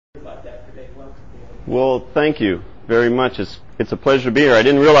Well, thank you very much. It's a pleasure to be here. I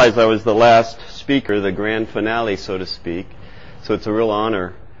didn't realize I was the last speaker, the grand finale, so to speak. So it's a real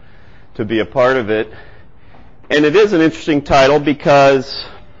honor to be a part of it. And it is an interesting title because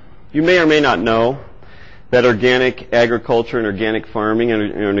you may or may not know that organic agriculture and organic farming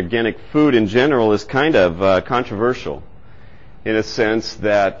and organic food in general is kind of controversial in a sense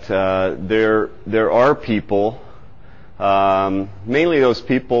that there are people, mainly those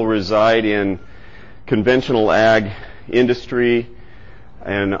people reside in conventional ag industry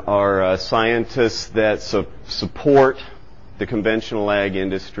and are scientists that support the conventional ag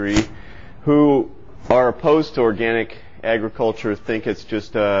industry who are opposed to organic agriculture, think it's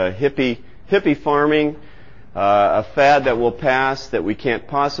just hippie farming, a fad that will pass, that we can't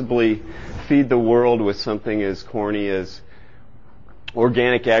possibly feed the world with something as corny as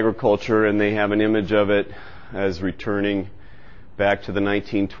organic agriculture, and they have an image of it as returning back to the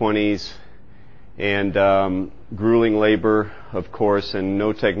 1920s and grueling labor, of course, and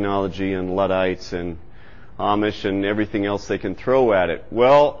no technology and Luddites and Amish and everything else they can throw at it.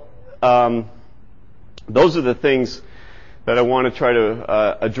 Well, those are the things that I want to try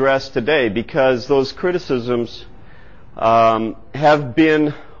to address today, because those criticisms have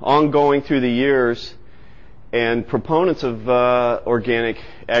been ongoing through the years, and proponents of organic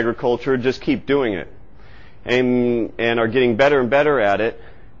agriculture just keep doing it and are getting better and better at it,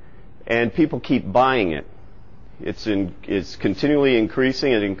 and people keep buying it. It's continually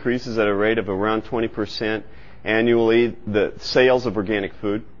increasing. It increases at a rate of around 20% annually, the sales of organic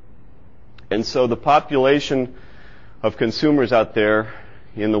food. And so the population of consumers out there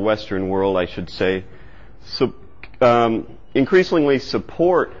in the Western world, I should say, increasingly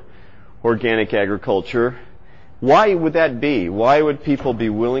support organic agriculture. Why would that be? Why would people be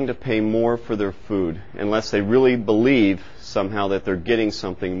willing to pay more for their food unless they really believe somehow that they're getting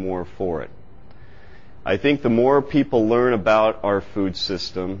something more for it? I think the more people learn about our food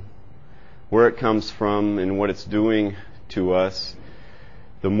system, where it comes from and what it's doing to us,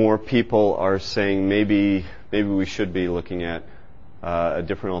 the more people are saying maybe we should be looking at a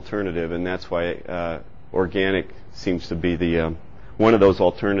different alternative, and that's why organic seems to be the one of those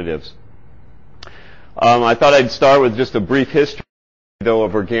alternatives. I thought I'd start with just a brief history, though,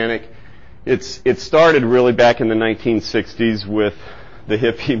 of organic. It started really back in the 1960s with the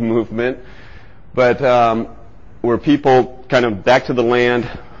hippie movement, but where people kind of back to the land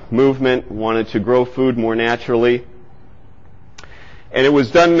movement wanted to grow food more naturally. And it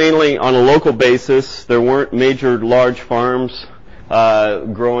was done mainly on a local basis. There weren't major large farms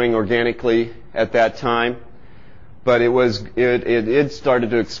growing organically at that time, but it started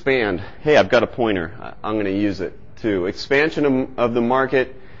to expand. Hey, I've got a pointer. I'm going to use it too. Expansion of the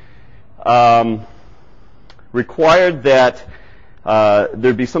market required that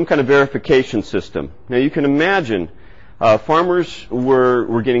there'd be some kind of verification system. Now you can imagine farmers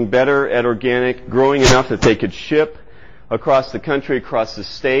were getting better at organic, growing enough that they could ship across the country, across the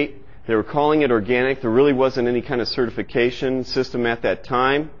state. They were calling it organic. There really wasn't any kind of certification system at that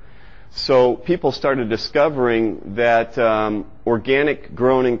time. So people started discovering that organic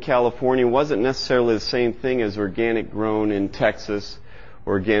grown in California wasn't necessarily the same thing as organic grown in Texas,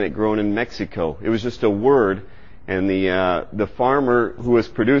 organic grown in Mexico. It was just a word, and the farmer who was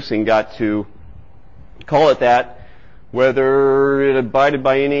producing got to call it that, whether it abided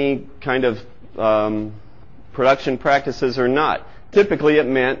by any kind of production practices or not. Typically it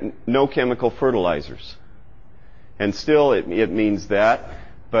meant no chemical fertilizers. And still it means that,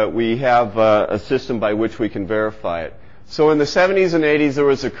 but we have a system by which we can verify it. So in the 70s and 80s there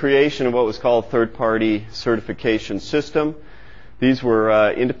was a creation of what was called third-party certification system. These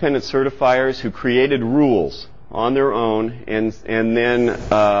were independent certifiers who created rules on their own and then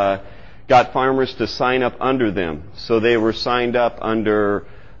got farmers to sign up under them. So they were signed up under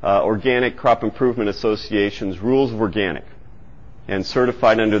Organic Crop Improvement Association's Rules of Organic and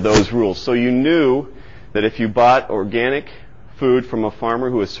certified under those rules. So you knew that if you bought organic food from a farmer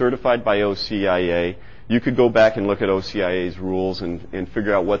who was certified by OCIA, you could go back and look at OCIA's rules and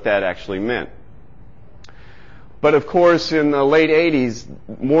figure out what that actually meant. But of course, in the late 80s,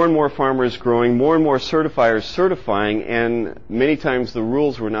 more and more farmers growing, more and more certifiers certifying, and many times the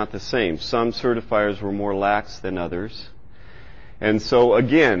rules were not the same. Some certifiers were more lax than others. And so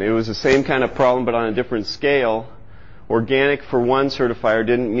again, it was the same kind of problem, but on a different scale. Organic for one certifier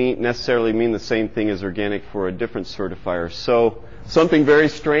didn't necessarily mean the same thing as organic for a different certifier. So something very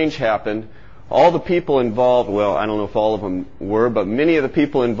strange happened. All the people involved, well, I don't know if all of them were, but many of the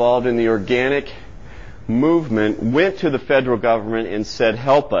people involved in the organic movement went to the federal government and said,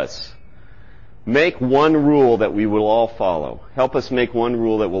 help us. Make one rule that we will all follow. Help us make one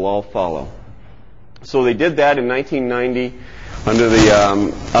rule that we'll all follow. So they did that in 1990 under the Farm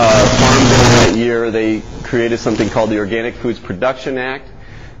Bill that year. They created something called the Organic Foods Production Act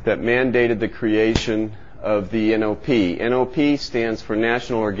that mandated the creation of the NOP. NOP stands for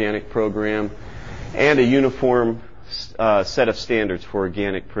National Organic Program and a uniform set of standards for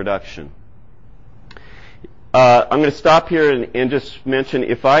organic production. I'm going to stop here and just mention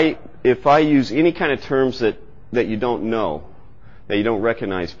if I use any kind of terms that you don't know, that you don't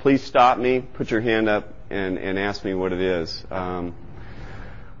recognize, please stop me, put your hand up, and ask me what it is. And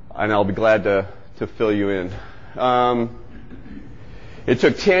I'll be glad to fill you in. It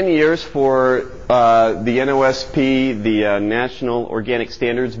took 10 years for the NOSP, the National Organic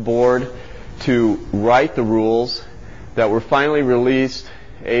Standards Board, to write the rules that were finally released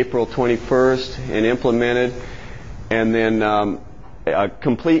April 21st and implemented, and then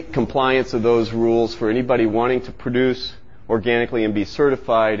complete compliance of those rules for anybody wanting to produce organically and be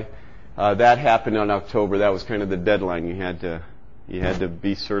certified. That happened in October. That was kind of the deadline. You had to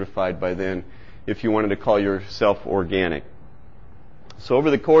be certified by then if you wanted to call yourself organic. So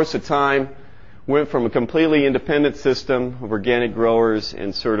over the course of time, went from a completely independent system of organic growers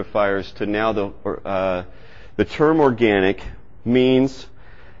and certifiers to now the term organic is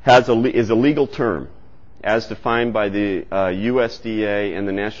a legal term as defined by the USDA and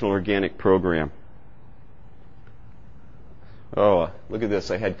the National Organic Program. Oh, look at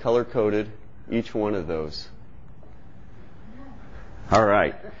this. I had color-coded each one of those. All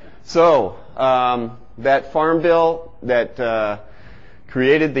right. So that Farm Bill that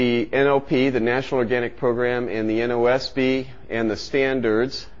created the NOP, the National Organic Program, and the NOSB and the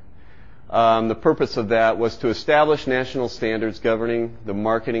standards. The purpose of that was to establish national standards governing the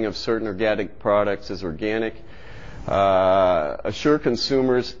marketing of certain organic products as organic, assure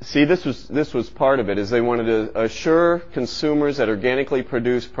consumers. See, this was part of it, is they wanted to assure consumers that organically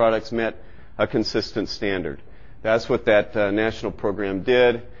produced products met a consistent standard. That's what that national program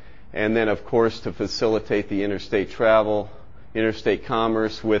did, and then of course to facilitate the interstate travel, interstate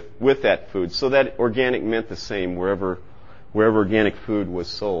commerce with that food, so that organic meant the same wherever organic food was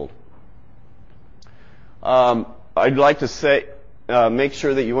sold. I'd like to say, make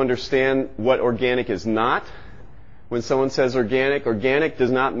sure that you understand what organic is not. When someone says organic does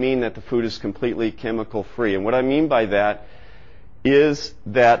not mean that the food is completely chemical free. And what I mean by that is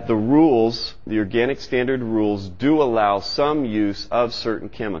that the rules, the organic standard rules, do allow some use of certain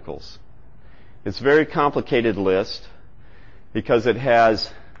chemicals. It's a very complicated list because it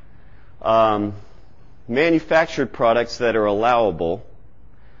has manufactured products that are allowable.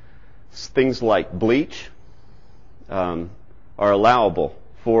 Things like bleach are allowable,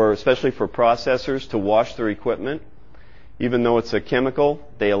 especially for processors to wash their equipment. Even though it's a chemical,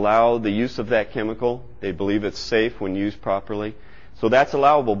 they allow the use of that chemical. They believe it's safe when used properly. So that's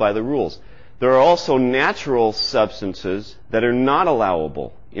allowable by the rules. There are also natural substances that are not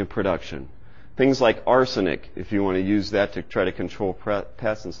allowable in production. Things like arsenic, if you want to use that to try to control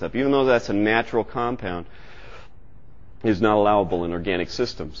pests and stuff, even though that's a natural compound, is not allowable in organic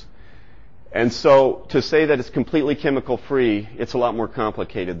systems. And so to say that it's completely chemical free, it's a lot more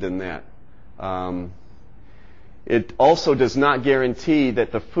complicated than that. It also does not guarantee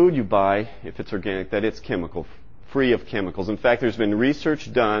that the food you buy, if it's organic, that it's chemical free of chemicals. In fact, there's been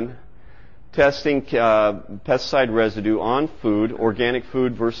research done testing pesticide residue on food, organic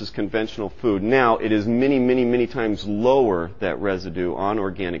food versus conventional food. Now, it is many, many, many times lower, that residue on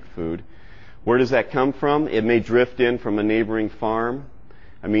organic food. Where does that come from? It may drift in from a neighboring farm.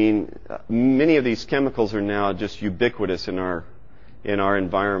 I mean, many of these chemicals are now just ubiquitous in our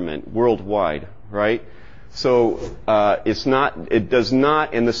environment worldwide, right? So it does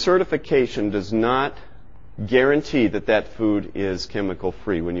not, and the certification does not guarantee that food is chemical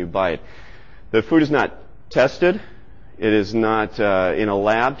free when you buy it. The food is not tested. It is not in a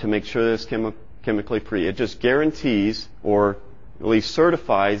lab to make sure that it's chemically free. It just guarantees, or at least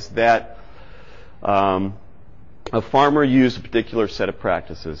certifies, that a farmer used a particular set of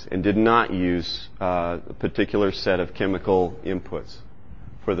practices and did not use a particular set of chemical inputs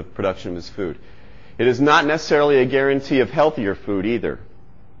for the production of his food. It is not necessarily a guarantee of healthier food either.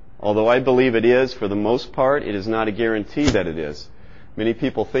 Although I believe it is, for the most part, it is not a guarantee that it is. Many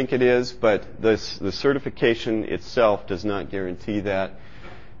people think it is, but the certification itself does not guarantee that.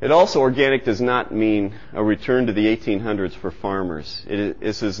 It also, organic does not mean a return to the 1800s for farmers.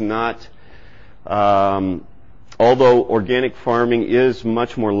 This is not, although organic farming is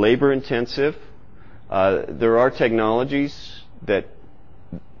much more labor intensive, there are technologies that,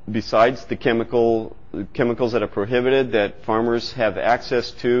 besides the chemicals that are prohibited, that farmers have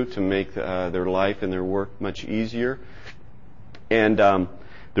access to make their life and their work much easier. And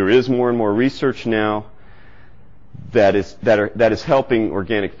There is more and more research now that is helping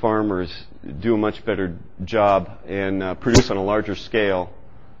organic farmers do a much better job and produce on a larger scale.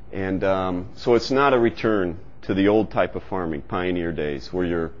 And so it's not a return to the old type of farming, pioneer days, where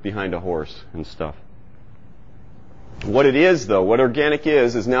you're behind a horse and stuff. What it is, though, what organic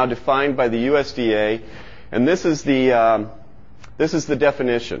is now defined by the USDA, and this is the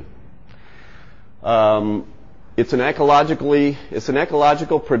definition. It's an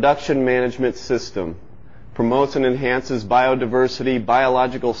ecological production management system. Promotes and enhances biodiversity,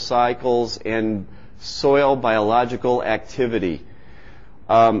 biological cycles, and soil biological activity.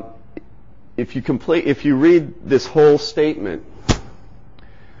 If you read this whole statement,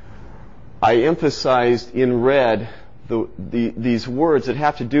 I emphasized in red these words that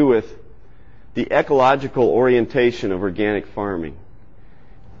have to do with the ecological orientation of organic farming.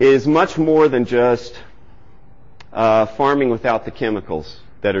 It is much more than just farming without the chemicals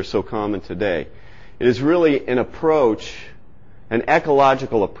that are so common today. It is really an approach, an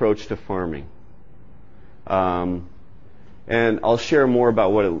ecological approach to farming. And I'll share more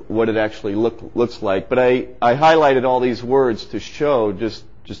about what it actually looks like. But I highlighted all these words to show just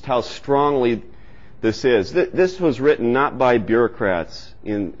how strongly this is. This was written not by bureaucrats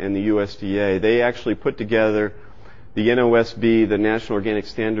in the USDA. They actually put together the NOSB, the National Organic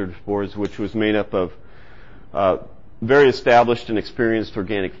Standards Board, which was made up of very established and experienced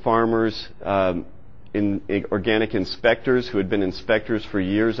organic farmers, organic inspectors who had been inspectors for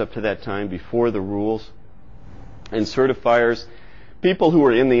years up to that time before the rules, and certifiers, people who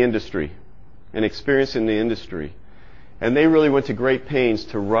were in the industry and experienced in the industry. And they really went to great pains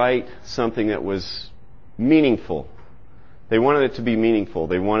to write something that was meaningful. They wanted it to be meaningful.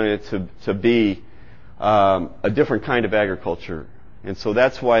 They wanted it to be a different kind of agriculture. And so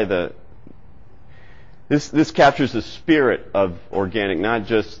that's why this captures the spirit of organic, not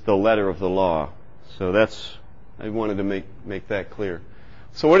just the letter of the law. So I wanted to make that clear.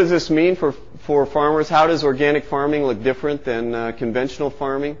 So what does this mean for farmers? How does organic farming look different than conventional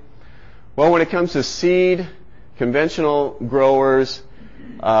farming? Well, when it comes to seed, conventional growers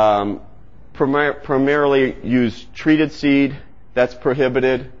primarily use treated seed. That's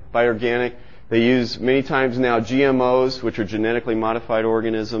prohibited by organic. They use many times now GMOs, which are genetically modified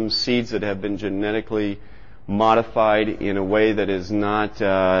organisms, seeds that have been genetically modified in a way that is not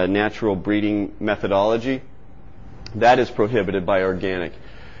natural breeding methodology. That is prohibited by organic.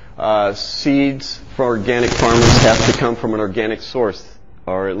 Seeds for organic farmers have to come from an organic source,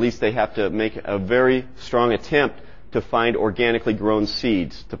 or at least they have to make a very strong attempt to find organically grown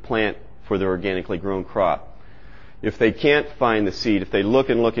seeds to plant for their organically grown crop. If they can't find the seed, if they look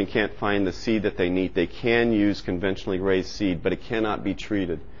and look and can't find the seed that they need, they can use conventionally raised seed, but it cannot be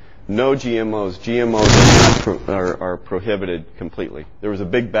treated. No GMOs. GMOs are prohibited completely. There was a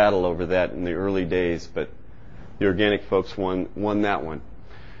big battle over that in the early days, but the organic folks won that one.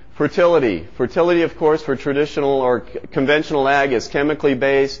 Fertility. Fertility, of course, for traditional or conventional ag is chemically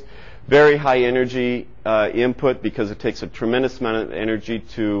based, very high energy input because it takes a tremendous amount of energy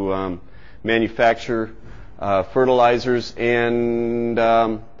to manufacture fertilizers, and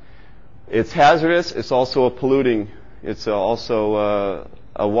it's hazardous. It's also a polluting. It's also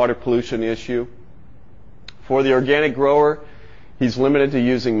a water pollution issue. For the organic grower, he's limited to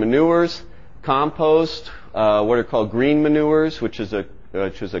using manures, compost, what are called green manures, which is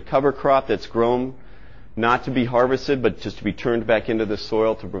a cover crop that's grown not to be harvested, but just to be turned back into the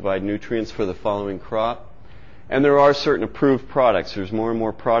soil to provide nutrients for the following crop. And there are certain approved products. There's more and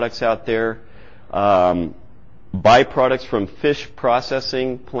more products out there. Byproducts from fish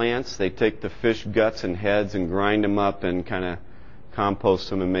processing plants. They take the fish guts and heads and grind them up and kind of compost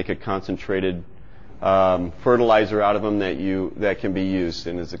them and make a concentrated fertilizer out of them that can be used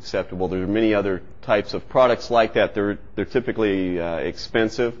and is acceptable. There are many other types of products like that. They're typically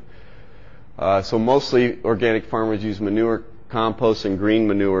expensive. So mostly organic farmers use manure, compost, and green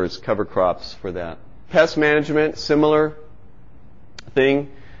manure as cover crops for that. Pest management, similar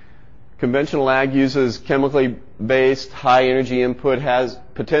thing. Conventional ag uses chemically based, high energy input, has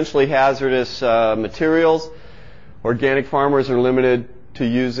potentially hazardous materials. Organic farmers are limited to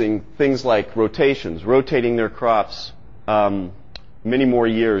using things like rotations, rotating their crops many more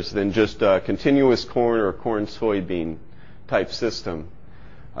years than just a continuous corn or corn soybean type system.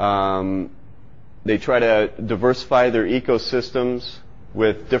 They try to diversify their ecosystems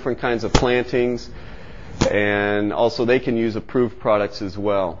with different kinds of plantings, and also they can use approved products as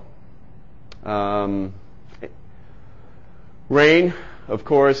well. Rain, of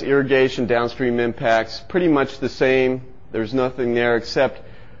course, irrigation, downstream impacts, pretty much the same. There's nothing there except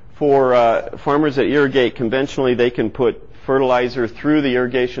for farmers that irrigate conventionally, they can put fertilizer through the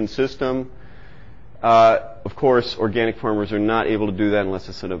irrigation system. Of course, organic farmers are not able to do that unless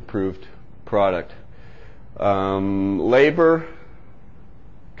it's an approved product. Labor.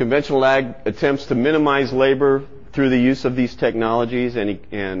 Conventional ag attempts to minimize labor through the use of these technologies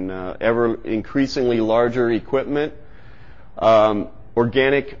and ever increasingly larger equipment.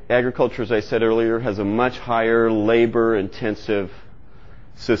 Organic agriculture, as I said earlier, has a much higher labor-intensive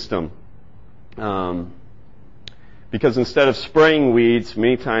system. Because instead of spraying weeds,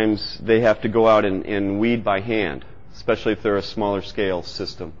 many times they have to go out and weed by hand, especially if they're a smaller scale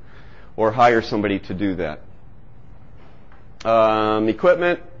system, or hire somebody to do that.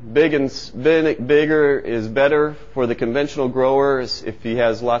 Equipment, bigger is better for the conventional growers if he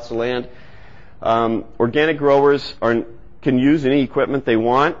has lots of land. Organic growers can use any equipment they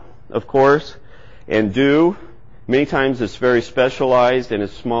want, of course, and do. Many times it's very specialized and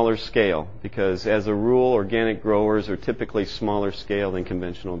it's smaller scale because, as a rule, organic growers are typically smaller scale than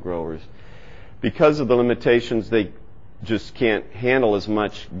conventional growers. Because of the limitations, they just can't handle as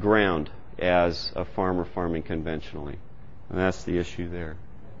much ground as a farmer farming conventionally. And that's the issue there.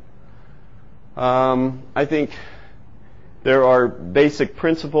 I think there are basic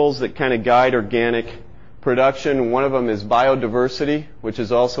principles that kind of guide organic production. One of them is biodiversity, which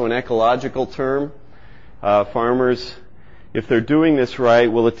is also an ecological term. Farmers, if they're doing this right,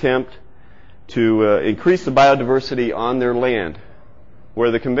 will attempt to increase the biodiversity on their land.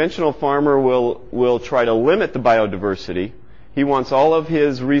 Where the conventional farmer will try to limit the biodiversity, he wants all of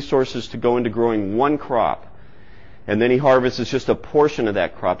his resources to go into growing one crop. And then he harvests just a portion of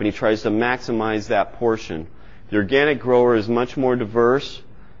that crop, and he tries to maximize that portion. The organic grower is much more diverse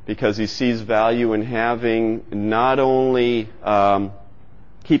because he sees value in having not only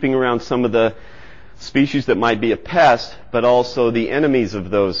keeping around some of the species that might be a pest, but also the enemies of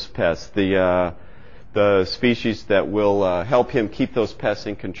those pests, the species that will help him keep those pests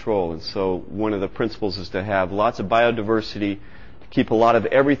in control. And so one of the principles is to have lots of biodiversity, to keep a lot of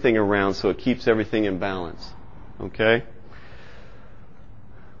everything around so it keeps everything in balance. Okay?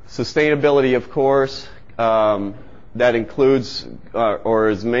 Sustainability, of course, that includes, or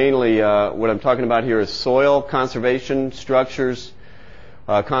is mainly, what I'm talking about here is soil conservation structures,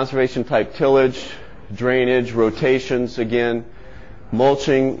 conservation type tillage, drainage, rotations, again,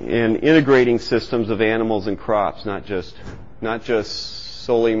 mulching and integrating systems of animals and crops, not just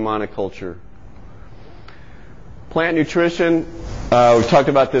solely monoculture. Plant nutrition, we've talked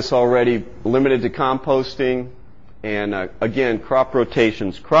about this already, limited to composting. And again, crop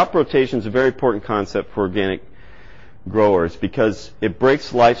rotations. Crop rotation is a very important concept for organic growers because it breaks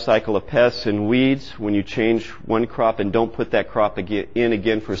the life cycle of pests and weeds when you change one crop and don't put that crop in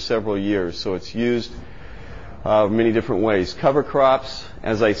again for several years. So it's used many different ways. Cover crops,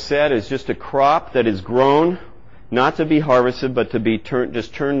 as I said, is just a crop that is grown not to be harvested but to be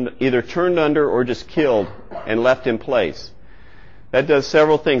either turned under or just killed and left in place. That does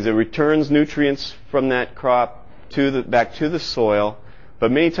several things. It returns nutrients from that crop back to the soil,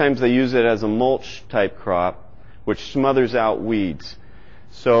 but many times they use it as a mulch type crop, which smothers out weeds.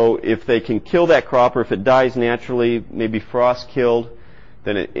 So if they can kill that crop, or if it dies naturally, maybe frost killed,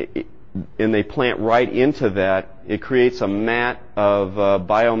 then and they plant right into that, it creates a mat of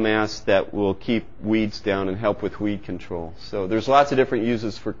biomass that will keep weeds down and help with weed control. So there's lots of different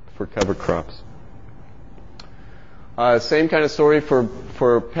uses for cover crops. Same kind of story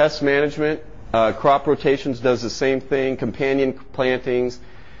for pest management. Crop rotations does the same thing. Companion plantings,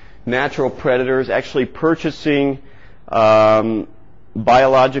 natural predators, actually purchasing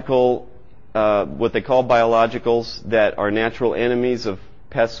biological, what they call biologicals that are natural enemies of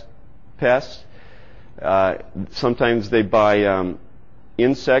pests. Sometimes they buy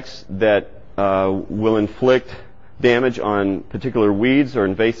insects that will inflict damage on particular weeds or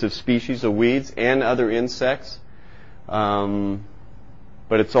invasive species of weeds and other insects.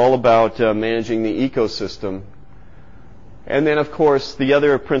 But it's all about managing the ecosystem. And then, of course, the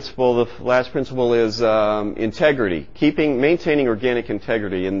other principle, the last principle is integrity, maintaining organic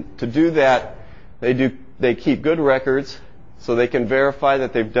integrity. And to do that, they keep good records so they can verify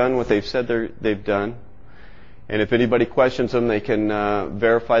that they've done what they've said they've done. And if anybody questions them, they can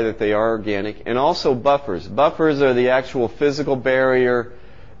verify that they are organic. And also buffers. Buffers are the actual physical barrier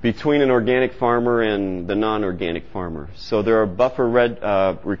between an organic farmer and the non-organic farmer. So there are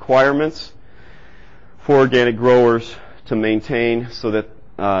buffer requirements for organic growers to maintain so that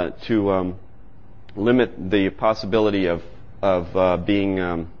to limit the possibility of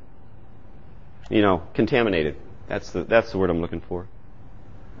being contaminated. That's the word I'm looking for.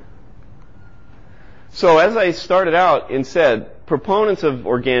 So as I started out and said, proponents of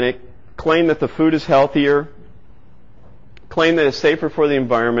organic claim that the food is healthier, claim that it's safer for the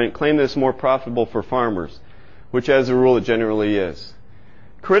environment, claim that it's more profitable for farmers, which as a rule it generally is.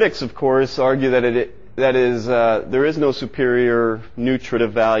 Critics, of course, argue that there is no superior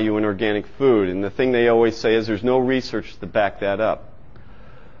nutritive value in organic food, and the thing they always say is there's no research to back that up.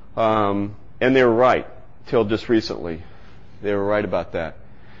 And they were right, till just recently. They were right about that.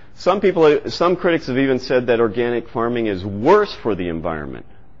 Some critics have even said that organic farming is worse for the environment.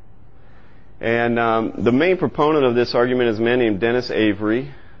 And the main proponent of this argument is a man named Dennis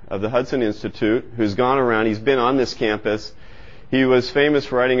Avery of the Hudson Institute, who's gone around. He's been on this campus. He was famous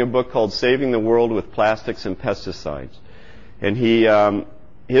for writing a book called Saving the World with Plastics and Pesticides. And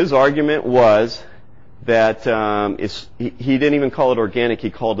his argument was that he didn't even call it organic.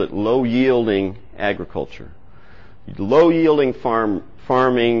 He called it low-yielding agriculture. Low-yielding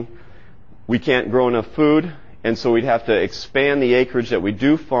farming, we can't grow enough food, and so we'd have to expand the acreage that we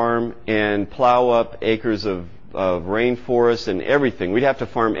do farm and plow up acres of rainforest and everything. We'd have to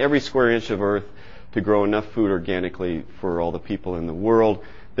farm every square inch of earth to grow enough food organically for all the people in the world.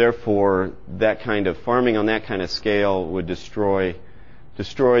 Therefore, that kind of farming on that kind of scale would destroy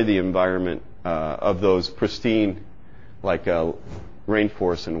the environment of those pristine, like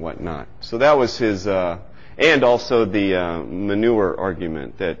rainforests and whatnot. So that was his, and also the manure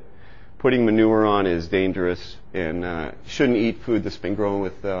argument that putting manure on is dangerous and shouldn't eat food that's been grown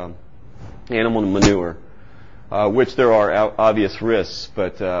with animal manure, which there are obvious risks,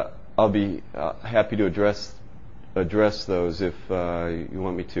 but I'll be happy to address those if you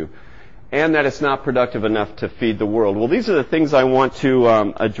want me to. And that it's not productive enough to feed the world. Well, these are the things I want to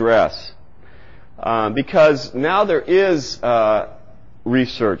address. Because now there is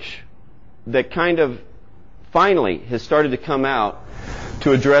research that kind of finally has started to come out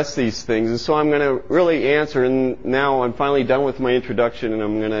to address these things. And so I'm going to really answer, and now I'm finally done with my introduction, and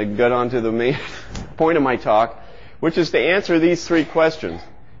I'm going to get on to the main point of my talk, which is to answer these three questions.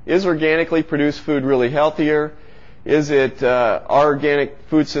 Is organically produced food really healthier? Is it are organic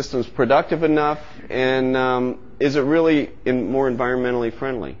food systems productive enough? And is it really more environmentally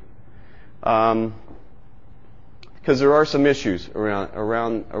friendly? Because there are some issues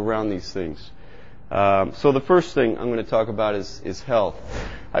around these things. So the first thing I'm going to talk about is health.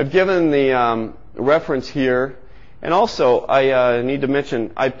 I've given the reference here, and also I need to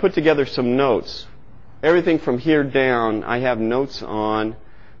mention I put together some notes. Everything from here down, I have notes on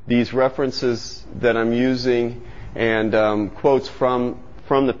these references that I'm using and quotes from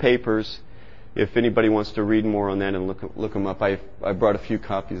the papers. If anybody wants to read more on that and look them up, I brought a few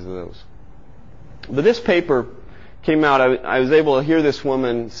copies of those. But this paper came out. I was able to hear this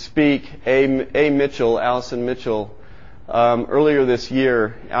woman speak, Allison Mitchell, earlier this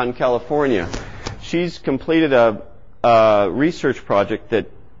year out in California. She's completed a research project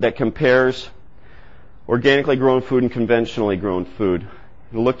that compares organically grown food and conventionally grown food.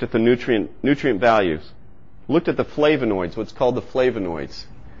 It looked at the nutrient values. Looked at the flavonoids, what's called the flavonoids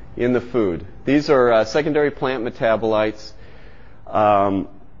in the food. These are secondary plant metabolites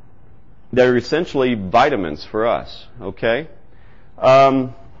that are essentially vitamins for us, okay? The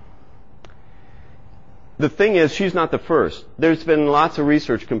thing is, she's not the first. There's been lots of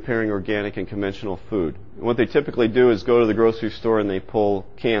research comparing organic and conventional food. And what they typically do is go to the grocery store and they pull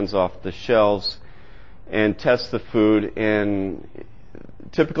cans off the shelves and test the food, and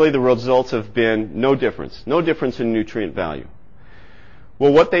typically the results have been no difference in nutrient value.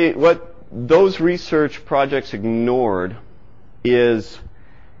 Well, what those research projects ignored is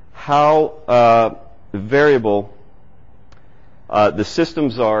how variable the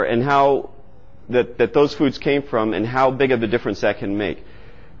systems are, and how that those foods came from, and how big of a difference that can make.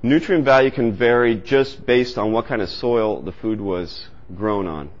 Nutrient value can vary just based on what kind of soil the food was grown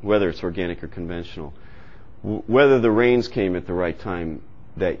on, whether it's organic or conventional, whether the rains came at the right time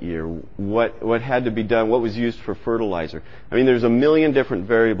that year, what had to be done, what was used for fertilizer. I mean, there's a million different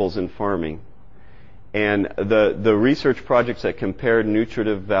variables in farming, and the research projects that compared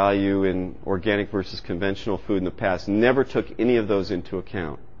nutritive value in organic versus conventional food in the past never took any of those into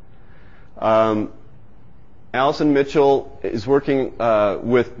account. Allison Mitchell is working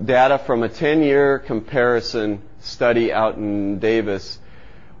with data from a 10-year comparison study out in Davis.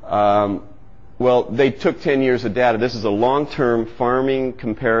 Well, they took 10 years of data. This is a long-term farming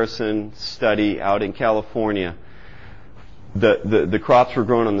comparison study out in California. The crops were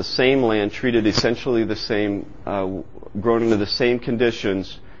grown on the same land, treated essentially the same, grown under the same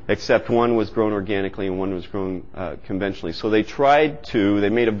conditions, except one was grown organically and one was grown conventionally. So they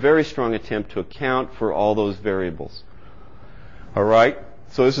made a very strong attempt to account for all those variables. All right?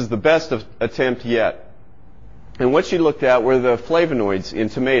 So this is the best attempt yet. And what she looked at were the flavonoids in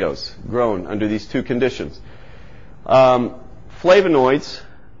tomatoes grown under these two conditions. Flavonoids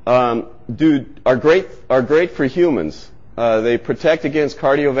are great for humans. They protect against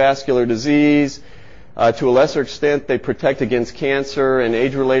cardiovascular disease. To a lesser extent, they protect against cancer and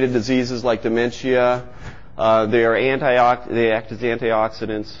age-related diseases like dementia. They act as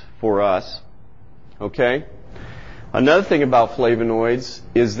antioxidants for us. Okay. Another thing about flavonoids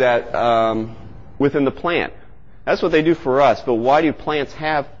is that within the plant, that's what they do for us. But why do plants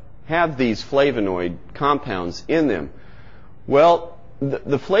have these flavonoid compounds in them? Well,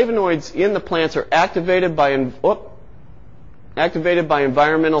 the flavonoids in the plants are activated by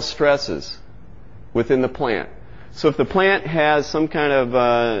environmental stresses within the plant. So if the plant has some kind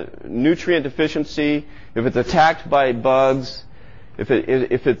of nutrient deficiency, if it's attacked by bugs, if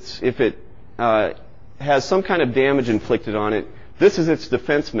it has some kind of damage inflicted on it, this is its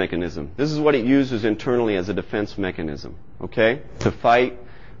defense mechanism. This is what it uses internally as a defense mechanism. Okay, to fight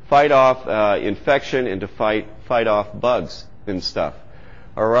off infection and to fight off bugs and stuff.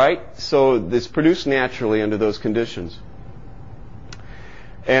 All right, so it's produced naturally under those conditions.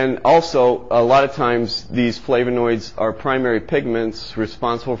 And also, a lot of times, these flavonoids are primary pigments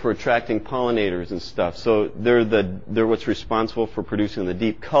responsible for attracting pollinators and stuff. So they're what's responsible for producing the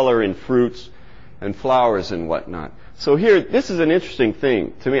deep color in fruits and flowers and whatnot. So here, this is an interesting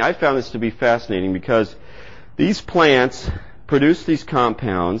thing. To me, I found this to be fascinating because these plants produce these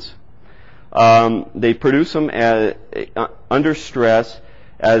compounds. They produce them under stress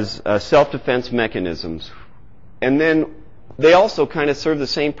as self-defense mechanisms. And then they also kind of serve the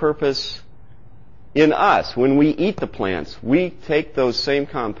same purpose in us. When we eat the plants, we take those same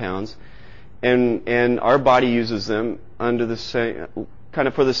compounds and our body uses them under the same, kind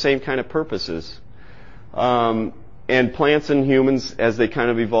of for the same kind of purposes. And plants and humans, as they kind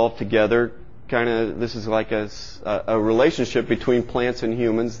of evolve together, this is like a relationship between plants and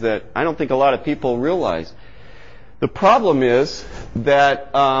humans that I don't think a lot of people realize. The problem is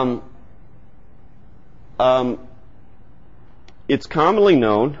that it's commonly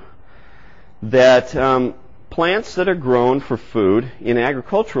known that plants that are grown for food in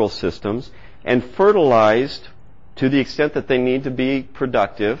agricultural systems and fertilized to the extent that they need to be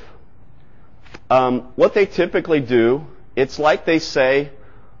productive, what they typically do, it's like they say,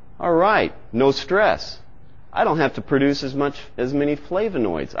 all right, no stress. I don't have to produce as many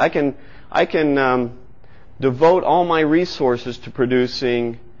flavonoids. I can devote all my resources to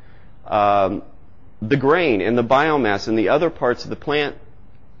producing the grain and the biomass and the other parts of the plant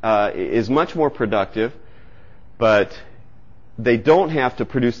is much more productive, but they don't have to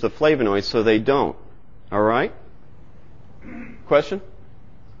produce the flavonoids, so they don't. All right? Question? Can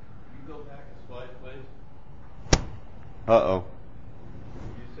you go back a slide, please? Uh-oh.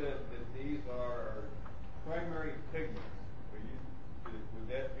 You said that these are primary pigments. Would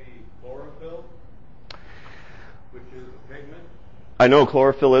that be chlorophyll, which is a pigment? I know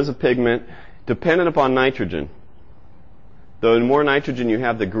chlorophyll is a pigment dependent upon nitrogen. The more nitrogen you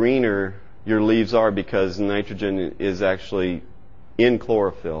have, the greener your leaves are because nitrogen is actually in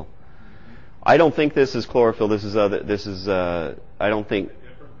chlorophyll. I don't think this is chlorophyll. I don't think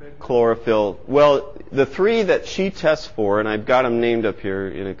chlorophyll. Well, the three that she tests for, and I've got them named up here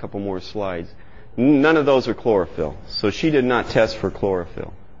in a couple more slides, none of those are chlorophyll. So she did not test for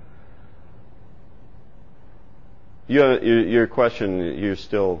chlorophyll. Your question, you're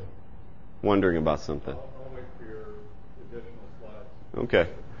still wondering about something. I'll wait for your additional slides. Okay.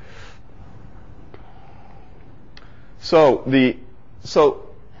 So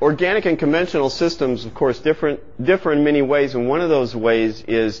organic and conventional systems, of course, differ in many ways, and one of those ways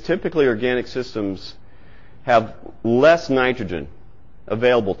is typically organic systems have less nitrogen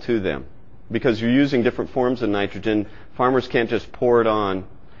available to them because you're using different forms of nitrogen. Farmers can't just pour it on.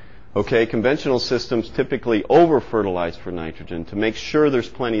 Okay, conventional systems typically over-fertilize for nitrogen to make sure there's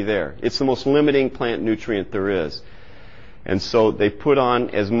plenty there. It's the most limiting plant nutrient there is. And so they put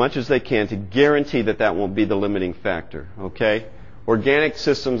on as much as they can to guarantee that that won't be the limiting factor. Okay? Organic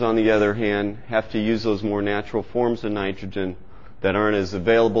systems, on the other hand, have to use those more natural forms of nitrogen that aren't as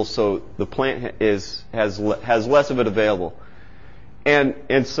available, so the plant has less of it available.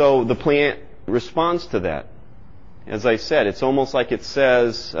 And so the plant responds to that. As I said, it's almost like it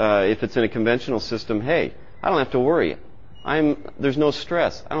says, if it's in a conventional system, hey, I don't have to worry. There's no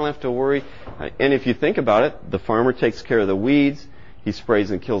stress. I don't have to worry. And if you think about it, the farmer takes care of the weeds. He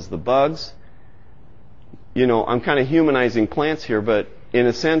sprays and kills the bugs. You know, I'm kind of humanizing plants here, but in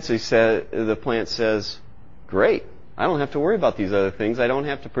a sense, the plant says, great. I don't have to worry about these other things. I don't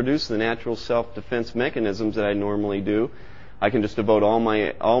have to produce the natural self-defense mechanisms that I normally do. I can just devote all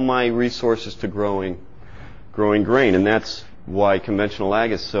my resources to growing grain, and that's why conventional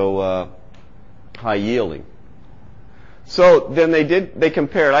ag is so high yielding. So then they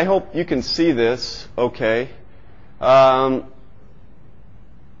compared. I hope you can see this okay. I'm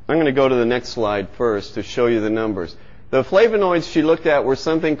going to go to the next slide first to show you the numbers. The flavonoids she looked at were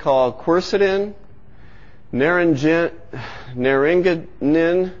something called quercetin, naringenin,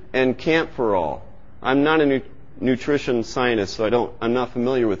 and camphorol. I'm not a nutrition scientist, so I'm not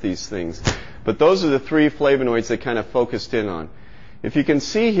familiar with these things. But those are the three flavonoids they kind of focused in on. If you can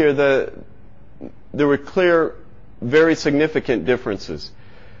see here, there were clear, very significant differences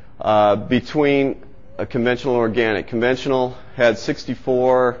between a conventional and organic. Conventional had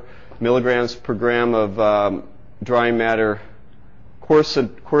 64 milligrams per gram of dry matter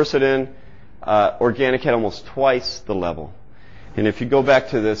quercetin. Organic had almost twice the level. And if you go back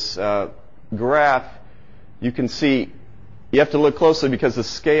to this graph, you can see you have to look closely because the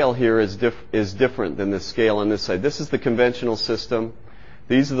scale here is different than the scale on this side. This is the conventional system.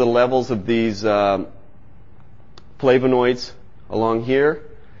 These are the levels of these flavonoids along here.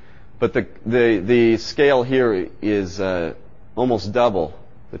 But the scale here is almost double.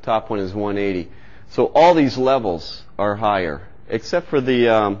 The top one is 180. So all these levels are higher, except for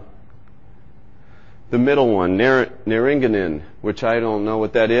the middle one, naringenin, which I don't know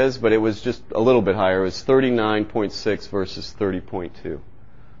what that is, but it was just a little bit higher. It was 39.6 versus 30.2.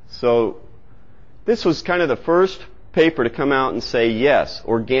 So this was kind of the first paper to come out and say, yes,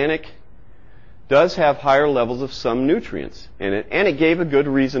 organic does have higher levels of some nutrients in it, and it gave a good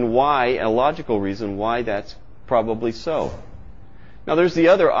reason why, a logical reason why that's probably so. Now there's the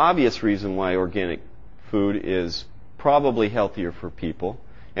other obvious reason why organic food is probably healthier for people,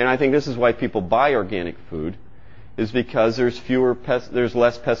 and I think this is why people buy organic food, is because there's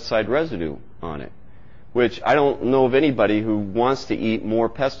less pesticide residue on it, which I don't know of anybody who wants to eat more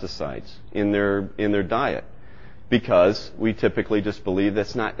pesticides in their diet, because we typically just believe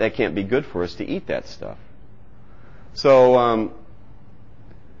that can't be good for us to eat that stuff. So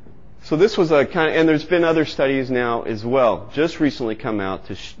this was a kind of, and there's been other studies now as well, just recently come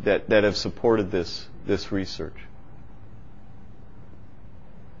out that have supported this research.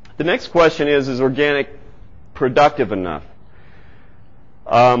 The next question is organic productive enough?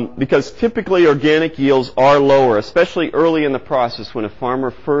 Because typically organic yields are lower, especially early in the process when a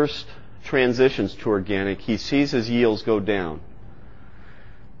farmer first transitions to organic, he sees his yields go down.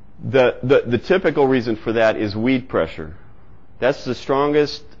 The typical reason for that is weed pressure. That's the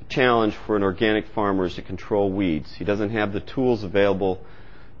strongest challenge for an organic farmer, is to control weeds. He doesn't have the tools available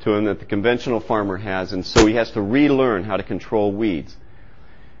to him that the conventional farmer has, and so he has to relearn how to control weeds.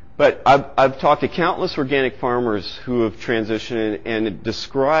 But I've talked to countless organic farmers who have transitioned and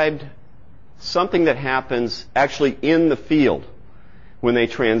described something that happens actually in the field when they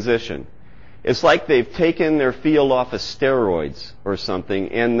transition. It's like they've taken their field off of steroids or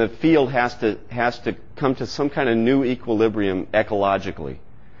something, and the field has to come to some kind of new equilibrium ecologically.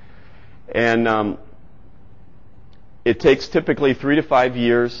 And it takes typically 3 to 5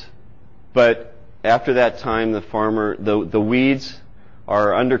 years, but after that time, the weeds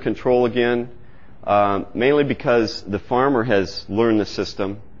are under control again, mainly because the farmer has learned the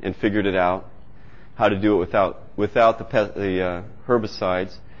system and figured it out, how to do it without the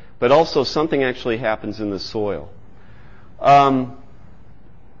herbicides. But also something actually happens in the soil. But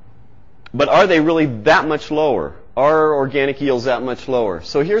are they really that much lower? Are organic yields that much lower?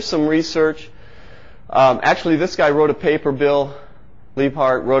 So here's some research. Actually, this guy wrote a paper, Bill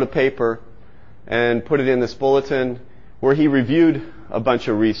Liebhardt wrote a paper and put it in this bulletin where he reviewed a bunch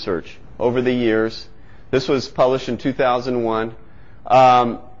of research over the years. This was published in 2001.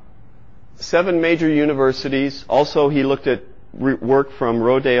 7 major universities. Also, he looked at work from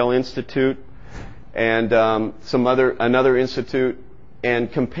Rodale Institute and another institute,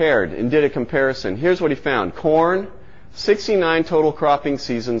 and compared and did a comparison. Here's what he found. Corn, 69 total cropping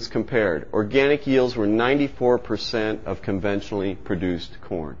seasons compared. Organic yields were 94% of conventionally produced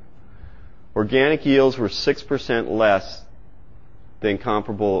corn. Organic yields were 6% less than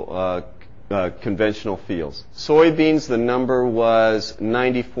comparable conventional fields. Soybeans, the number was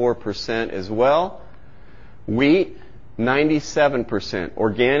 94% as well. Wheat, 97%.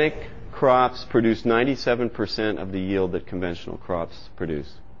 Organic crops produce 97% of the yield that conventional crops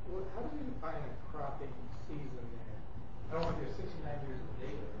produce. Well, how do you define a cropping season there? I don't know if there's 69 years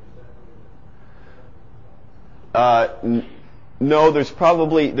of data. No,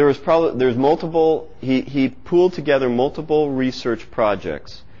 there's multiple. He pooled together multiple research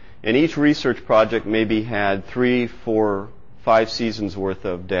projects, and each research project maybe had 3, 4, 5 seasons worth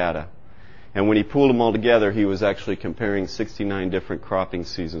of data. And when he pooled them all together, he was actually comparing 69 different cropping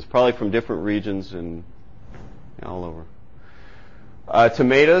seasons, probably from different regions and all over.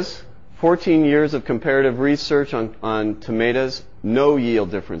 Tomatoes, 14 years of comparative research on tomatoes, no yield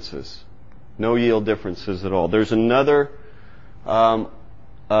differences. No yield differences at all. There's another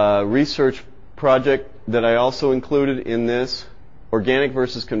research project that I also included in this, organic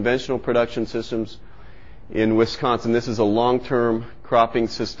versus conventional production systems in Wisconsin. This is a long-term cropping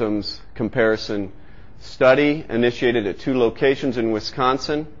systems comparison study initiated at 2 locations in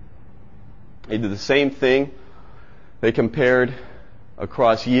Wisconsin. They did the same thing. They compared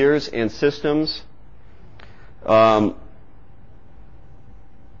across years and systems. For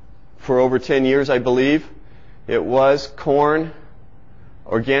over 10 years, I believe, it was corn.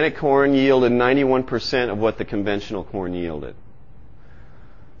 Organic corn yielded 91% of what the conventional corn yielded.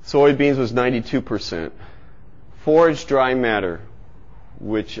 Soybeans was 92%. Forage dry matter,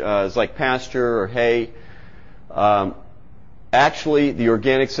 which is like pasture or hay, actually the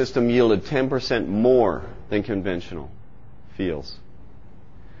organic system yielded 10% more than conventional fields.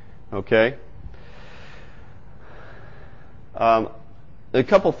 Okay? A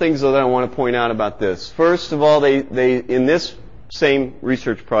couple things that I want to point out about this. First of all, they in this same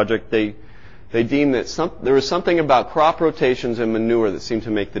research project, they deemed that there was something about crop rotations and manure that seemed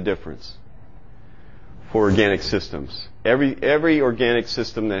to make the difference for organic systems. Every organic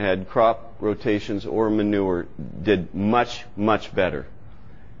system that had crop rotations or manure did much, much better.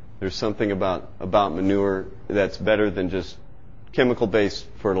 There's something about manure that's better than just chemical-based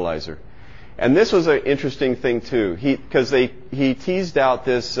fertilizer. And this was an interesting thing too, because he teased out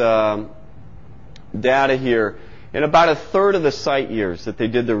this data here. In about a third of the site years that they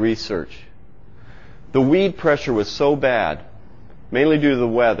did the research, the weed pressure was so bad, mainly due to the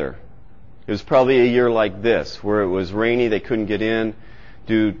weather. It was probably a year like this, where it was rainy, they couldn't get in,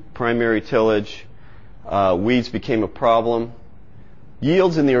 do primary tillage, weeds became a problem.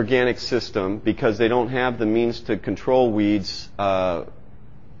 Yields in the organic system, because they don't have the means to control weeds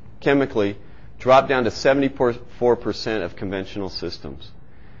chemically, dropped down to 74% of conventional systems.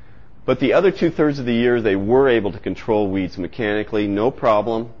 But the other 2/3 of the year, they were able to control weeds mechanically, no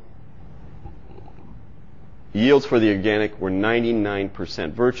problem. Yields for the organic were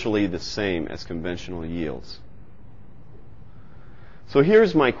 99%, virtually the same as conventional yields. So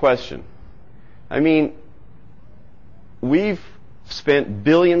here's my question. I mean, we've spent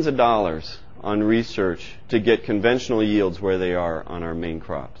billions of dollars on research to get conventional yields where they are on our main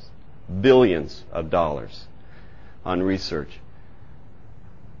crops. Billions of dollars on research.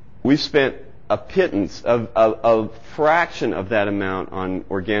 We've spent a pittance of a fraction of that amount on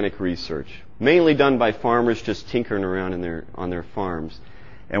organic research, mainly done by farmers just tinkering around on their farms,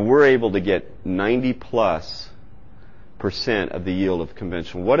 and we're able to get 90+% of the yield of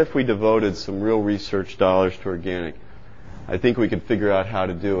conventional. What if we devoted some real research dollars to organic? I think we could figure out how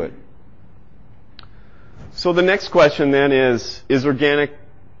to do it. So the next question then is organic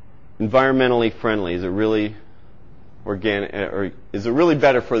environmentally friendly? Is it really organic, or is it really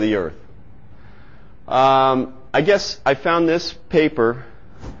better for the earth? I guess I found this paper.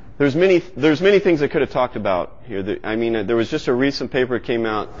 There's many things I could have talked about here. There was just a recent paper that came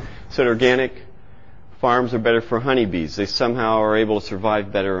out that said organic farms are better for honeybees. They somehow are able to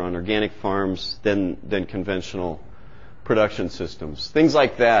survive better on organic farms than conventional production systems. Things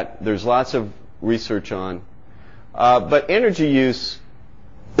like that. There's lots of research on. But energy use,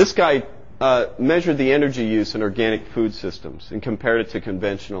 this guy measured the energy use in organic food systems and compared it to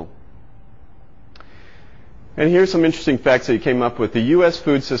conventional. And here's some interesting facts that he came up with. The U.S.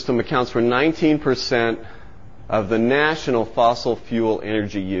 food system accounts for 19% of the national fossil fuel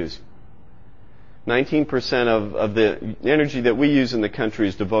energy use. 19% of the energy that we use in the country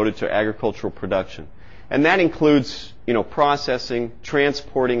is devoted to agricultural production. And that includes, processing,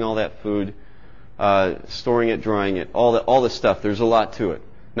 transporting all that food, storing it, drying it, all the stuff. There's a lot to it.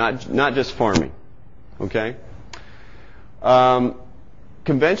 Not just farming. Okay?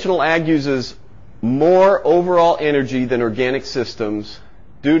 Conventional ag uses more overall energy than organic systems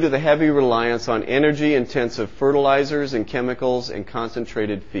due to the heavy reliance on energy-intensive fertilizers and chemicals and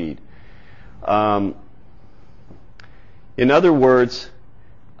concentrated feed. In other words,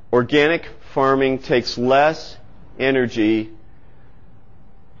 organic farming takes less energy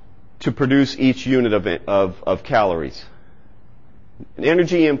to produce each unit of calories.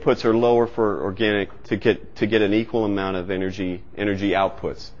 Energy inputs are lower for organic to get an equal amount of energy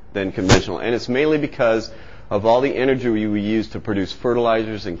outputs than conventional, and it's mainly because of all the energy we use to produce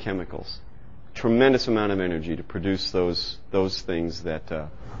fertilizers and chemicals. Tremendous amount of energy to produce those things that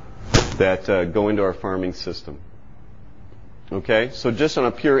go into our farming system. Okay, so just on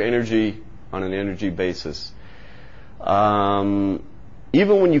an energy basis, even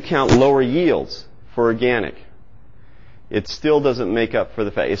when you count lower yields for organic, it still doesn't make up for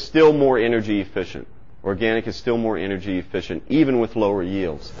the fact it's still more energy efficient. Organic is still more energy efficient, even with lower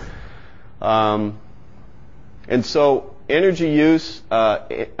yields. And so energy use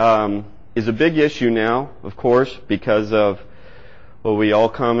is a big issue now, of course, because of what we all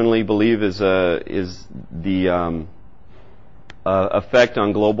commonly believe is the effect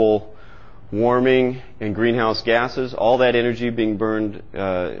on global warming and greenhouse gases. All that energy being burned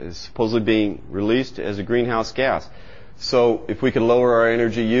is supposedly being released as a greenhouse gas. So if we could lower our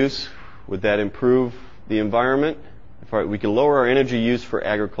energy use, would that improve the environment? If we could lower our energy use for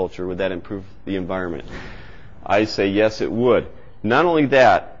agriculture, would that improve the environment? I say yes, it would. Not only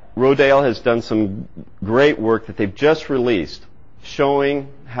that, Rodale has done some great work that they've just released showing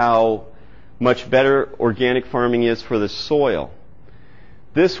how much better organic farming is for the soil.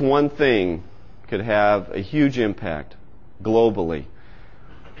 This one thing could have a huge impact globally.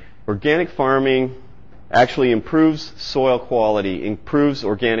 Organic farming actually improves soil quality, improves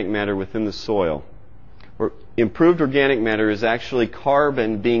organic matter within the soil. Improved organic matter is actually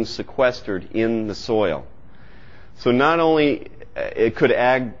carbon being sequestered in the soil. So not only it could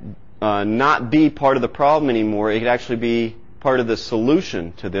not be part of the problem anymore, it could actually be part of the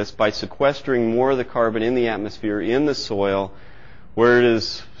solution to this by sequestering more of the carbon in the atmosphere, in the soil, where it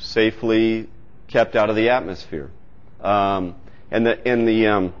is safely kept out of the atmosphere. And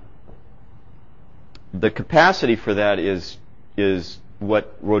the capacity for that is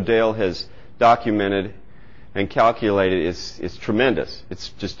what Rodale has documented and calculated is tremendous. It's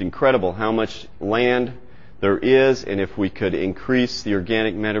just incredible how much land there is, and if we could increase the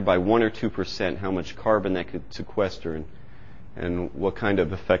organic matter by 1 or 2%, how much carbon that could sequester and what kind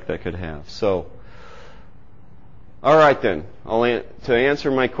of effect that could have. So, all right then. To answer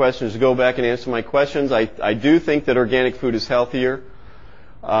my questions, to go back and answer my questions, I do think that organic food is healthier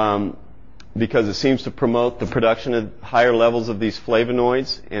because it seems to promote the production of higher levels of these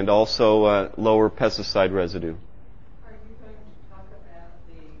flavonoids and also lower pesticide residue. Are you going to talk about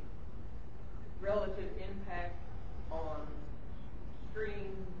the relative impact on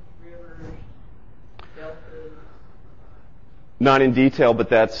streams, rivers, deltas? Not in detail, but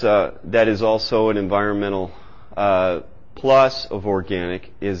that is also an environmental plus of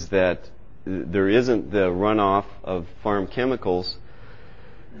organic, is that there isn't the runoff of farm chemicals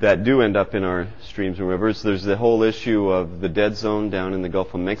that do end up in our streams and rivers. There's the whole issue of the dead zone down in the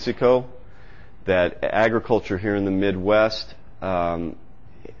Gulf of Mexico that agriculture here in the Midwest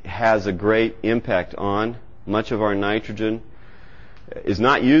has a great impact on. Much of our nitrogen is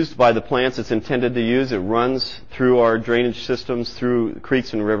not used by the plants it's intended to use. It runs through our drainage systems, through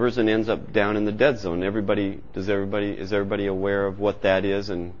creeks and rivers, and ends up down in the dead zone. Is everybody aware of what that is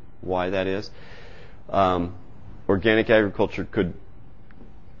and why that is? Organic agriculture could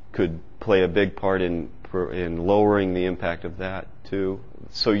play a big part in lowering the impact of that too.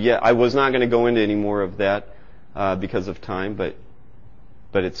 So yeah, I was not going to go into any more of that because of time, but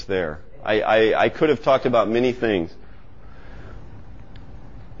it's there. I could have talked about many things.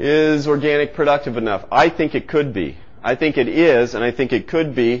 Is organic productive enough? I think it could be. I think it is, and I think it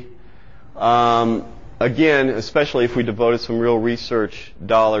could be. Again, especially if we devoted some real research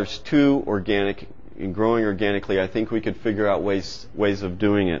dollars to organic and growing organically, I think we could figure out ways of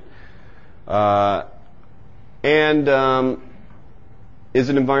doing it. Is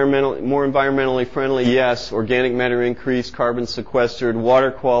it more environmentally friendly? Yes. Organic matter increased, carbon sequestered,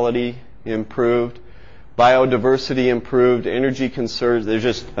 water quality improved, biodiversity improved, energy conserved. There's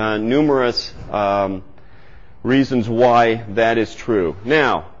just numerous reasons why that is true.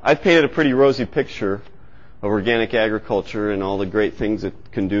 Now, I've painted a pretty rosy picture of organic agriculture and all the great things it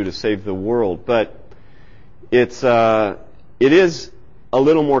can do to save the world, but it is a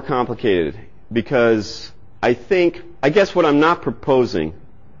little more complicated because I guess what I'm not proposing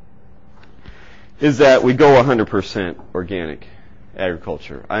is that we go 100% organic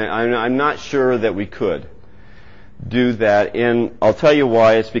agriculture. I'm not sure that we could do that, and I'll tell you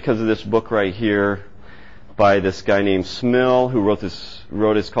why. It's because of this book right here by this guy named Smill, who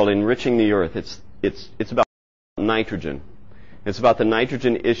wrote it's called Enriching the Earth. It's about nitrogen. It's about the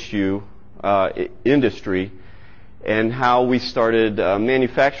nitrogen issue industry and how we started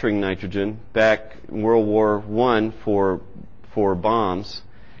manufacturing nitrogen back in World War I for bombs.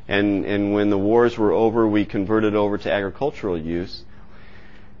 And when the wars were over, we converted over to agricultural use.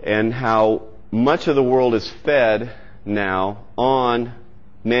 And how much of the world is fed now on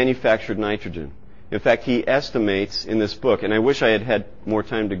manufactured nitrogen. In fact, he estimates in this book, and I wish I had had more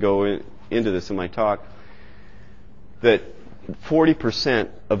time to go into this in my talk, that 40%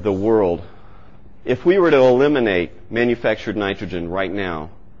 of the world, if we were to eliminate manufactured nitrogen right now,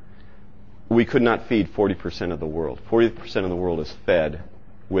 we could not feed 40% of the world. 40% of the world is fed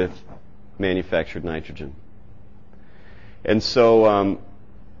with manufactured nitrogen. And so,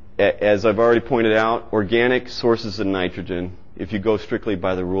 as I've already pointed out, organic sources of nitrogen, if you go strictly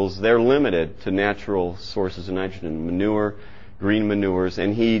by the rules, they're limited to natural sources of nitrogen, manure, green manures,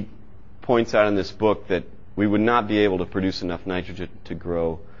 and he points out in this book that we would not be able to produce enough nitrogen to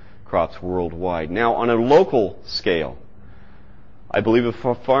grow crops worldwide. Now, on a local scale, I believe if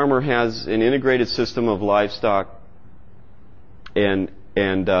a farmer has an integrated system of livestock and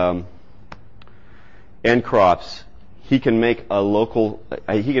crops, he can make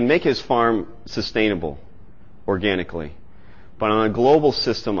his farm sustainable organically. But on a global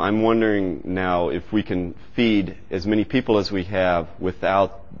system, I'm wondering now if we can feed as many people as we have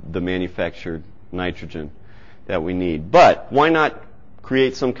without the manufactured nitrogen that we need. But why not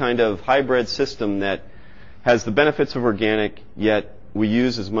create some kind of hybrid system that has the benefits of organic, yet we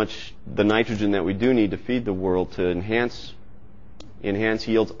use as much the nitrogen that we do need to feed the world to enhance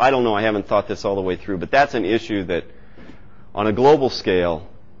yields? I don't know. I haven't thought this all the way through, but that's an issue that on a global scale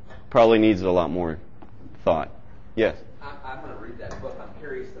probably needs a lot more thought. Yes? I'm going to read that book. I'm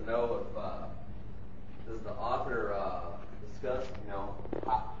curious to know if does the author discuss,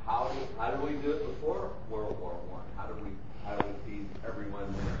 how do we do it before World War I? How do we feed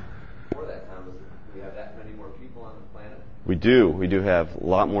everyone before that time? Do we have that many more people on the planet? We do. We do have a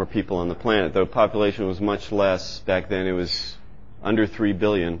lot more people on the planet. The population was much less back then. It was under 3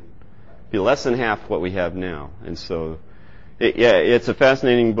 billion. It'd be less than half what we have now. And so, it's a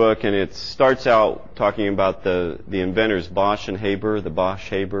fascinating book, and it starts out talking about the inventors Bosch and Haber, the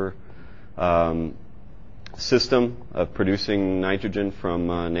Bosch-Haber system of producing nitrogen from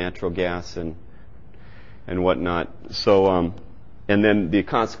natural gas and whatnot. So, and then the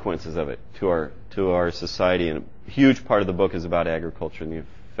consequences of it to our society. And a huge part of the book is about agriculture and the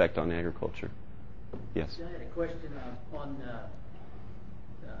effect on agriculture. Yes. I had a question on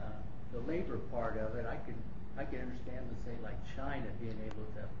the labor part of it. I could understand, let's say, like China being able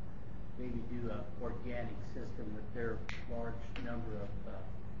to maybe do an organic system with their large number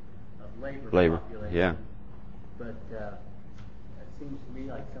of labor population. Yeah. But it seems to me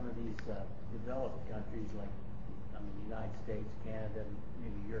like some of these developed countries, like the United States, Canada, and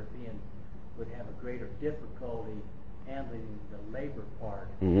maybe European, would have a greater difficulty handling the labor part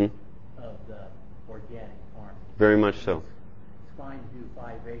of the organic farming. Very much so. It's fine to do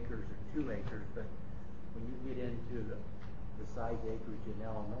 5 acres or 2 acres, but when you get into the size acreage in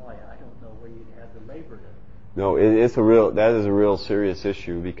Illinois, I don't know where you'd have the labor to. No, that is a real serious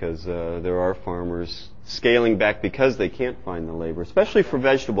issue because there are farmers scaling back because they can't find the labor, especially for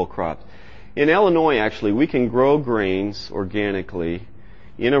vegetable crops. In Illinois, actually, we can grow grains organically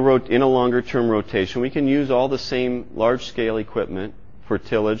in a longer-term rotation. We can use all the same large-scale equipment for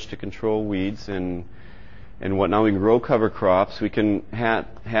tillage to control weeds and whatnot. We can grow cover crops. We can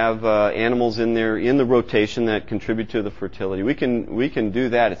have animals in there in the rotation that contribute to the fertility. We can do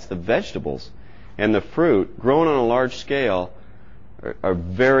that. It's the vegetables and the fruit grown on a large scale are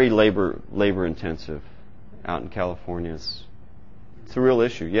very labor intensive out in California. It's a real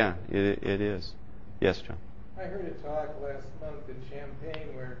issue. Yeah, it is. Yes, John. I heard a talk last month in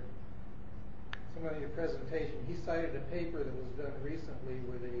Champaign where somebody in a presentation, he cited a paper that was done recently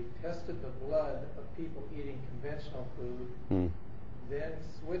where they tested the blood of people eating conventional food, then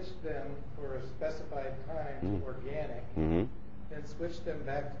switched them for a specified time to organic, then switched them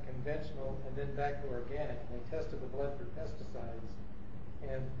back to conventional and then back to organic. And they tested the blood for pesticides,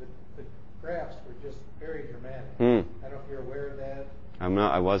 and the graphs were just very dramatic. I don't know if you're aware of that. I'm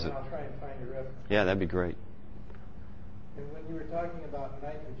not. I wasn't. I'll try and find a reference. Yeah, that'd be great. And when you were talking about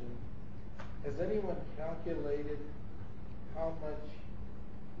nitrogen, has anyone calculated how much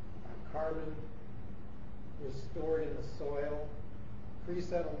carbon was stored in the soil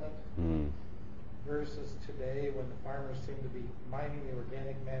pre-settlement versus today when the farmers seem to be mining the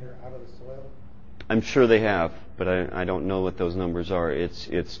organic matter out of the soil? I'm sure they have, but I don't know what those numbers are. It's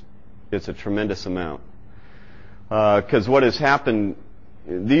a tremendous amount. Because what has happened,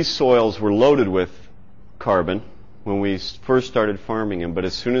 these soils were loaded with carbon when we first started farming them, but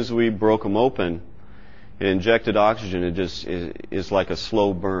as soon as we broke them open and injected oxygen, it just is like a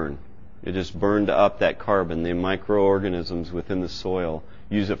slow burn. It just burned up that carbon. The microorganisms within the soil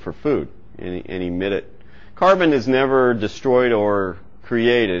use it for food and emit it. Carbon is never destroyed or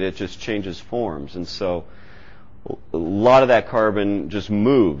created. It just changes forms. And so a lot of that carbon just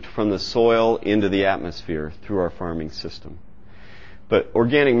moved from the soil into the atmosphere through our farming system. But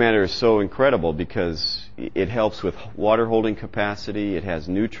organic matter is so incredible because it helps with water holding capacity. It has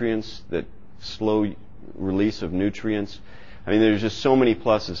nutrients, that slow release of nutrients. I mean, there's just so many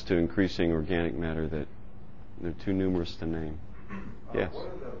pluses to increasing organic matter that they're too numerous to name. Yes? What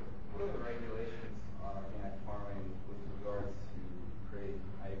are the regulations on organic farming with regards to creating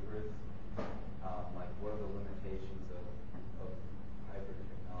hybrids? Like, what are the limitations of hybrid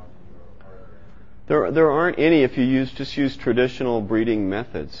technology, or are there any? There aren't any if you just use traditional breeding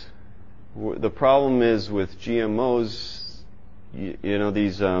methods. The problem is with GMOs, you know,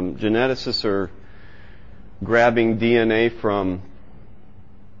 these geneticists are grabbing DNA from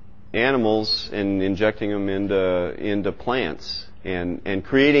animals and injecting them into plants and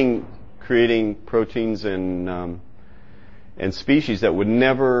creating proteins and species that would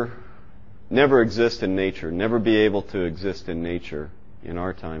never exist in nature, never be able to exist in nature in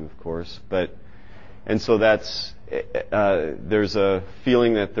our time, of course. And so there's a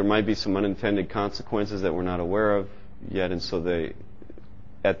feeling that there might be some unintended consequences that we're not aware of yet, and so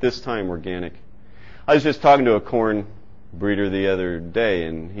at this time, organic. I was just talking to a corn breeder the other day,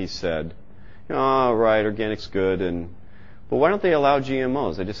 and he said, "Oh, right, organic's good, but why don't they allow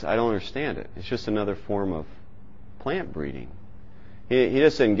GMOs? I don't understand it. It's just another form of plant breeding." He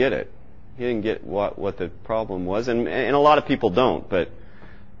just didn't get it. He didn't get what the problem was, and a lot of people don't, but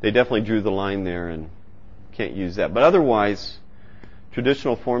they definitely drew the line there and can't use that. But otherwise,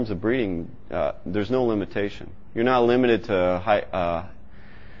 traditional forms of breeding, there's no limitation. You're not limited to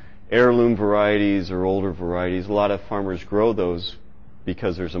heirloom varieties or older varieties. A lot of farmers grow those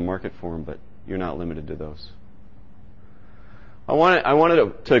because there's a market for them, but you're not limited to those. I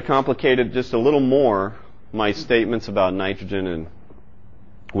wanted to complicate it just a little more, my statements about nitrogen and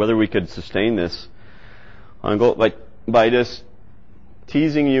whether we could sustain this by just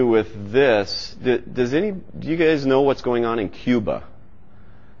teasing you with this. Do you guys know what's going on in Cuba?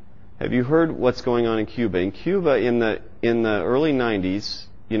 Have you heard what's going on in Cuba? In Cuba, in the early 90s,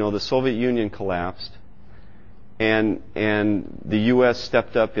 you know, the Soviet Union collapsed, and the U.S.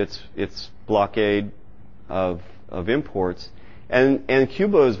 stepped up its blockade of imports, and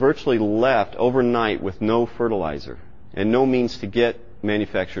Cuba was virtually left overnight with no fertilizer and no means to get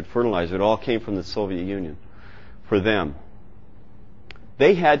manufactured fertilizer. It all came from the Soviet Union for them.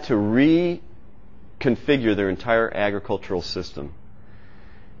 They had to reconfigure their entire agricultural system.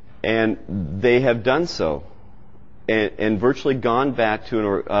 And they have done so and virtually gone back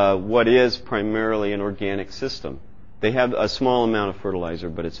to what is primarily an organic system. They have a small amount of fertilizer,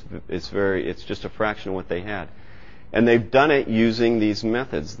 but it's just a fraction of what they had. And they've done it using these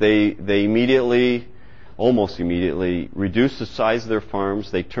methods. They almost immediately reduced the size of their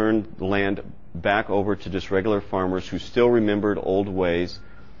farms. They turned the land back over to just regular farmers who still remembered old ways.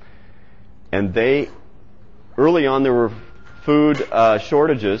 And early on there were food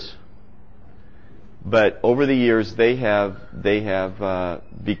shortages, but over the years they have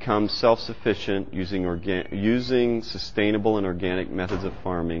become self-sufficient using sustainable and organic methods of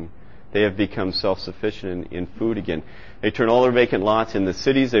farming. They have become self-sufficient in food again. They turn all their vacant lots in the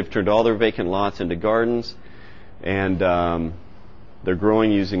cities. They've turned all their vacant lots into gardens, and they're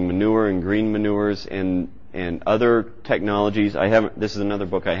growing using manure and green manures and other technologies. This is another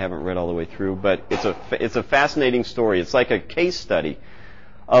book I haven't read all the way through, but it's a fascinating story. It's like a case study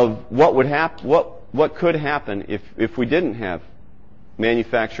of what would happen, what could happen if we didn't have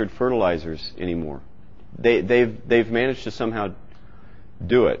manufactured fertilizers anymore. They've managed to somehow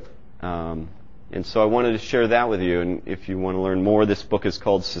do it. And so I wanted to share that with you. And if you want to learn more, this book is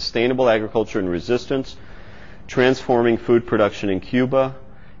called Sustainable Agriculture and Resistance: Transforming Food Production in Cuba.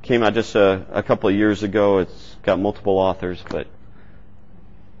 Came out just a couple of years ago. It's got multiple authors, but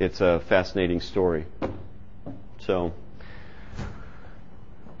it's a fascinating story. So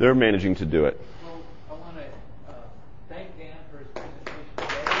they're managing to do it.